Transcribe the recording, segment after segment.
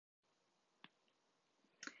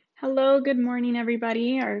Hello, good morning,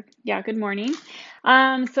 everybody, or yeah, good morning.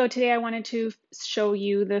 So today I wanted to show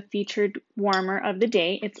you the featured warmer of the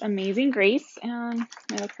day. It's Amazing Grace, and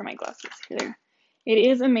let me look for my glasses here. It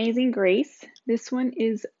is Amazing Grace. This one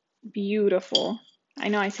is beautiful. I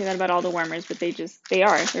know I say that about all the warmers, but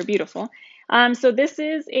they're beautiful. So this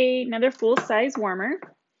is another full-size warmer.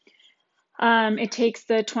 It takes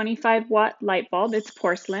the 25-watt light bulb. It's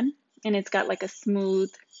porcelain, and it's got like a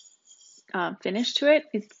smooth finish to it.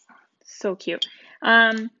 It's so cute.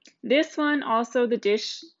 This one also, the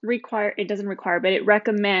dish it doesn't require, but it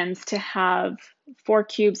recommends to have 4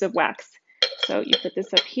 cubes of wax. So you put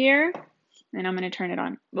this up here, and I'm going to turn it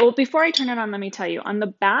on. Well, before I turn it on, let me tell you, on the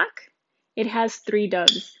back, it has 3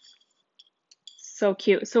 doves. So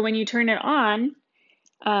cute. So when you turn it on,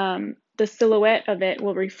 the silhouette of it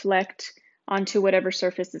will reflect onto whatever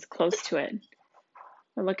surface is close to it.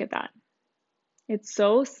 But look at that. It's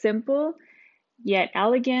so simple yet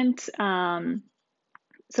elegant.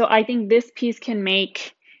 So I think this piece can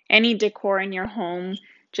make any decor in your home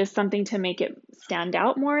just something to make it stand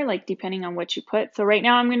out more, like depending on what you put. So right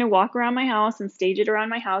now I'm going to walk around my house and stage it around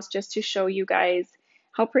my house just to show you guys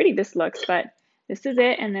how pretty this looks. But this is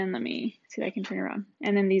it. And then let me see if I can turn around.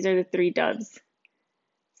 And then these are the 3 doves.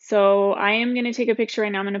 So I am going to take a picture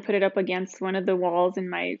right now. I'm going to put it up against one of the walls in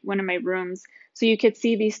one of my rooms so you could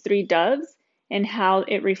see these 3 doves and how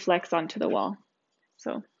it reflects onto the wall.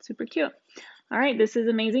 So super cute. All right, this is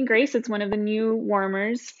Amazing Grace. It's one of the new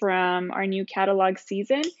warmers from our new catalog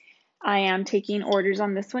season. I am taking orders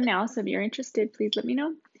on this one now, so if you're interested, please let me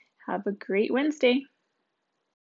know. Have a great Wednesday.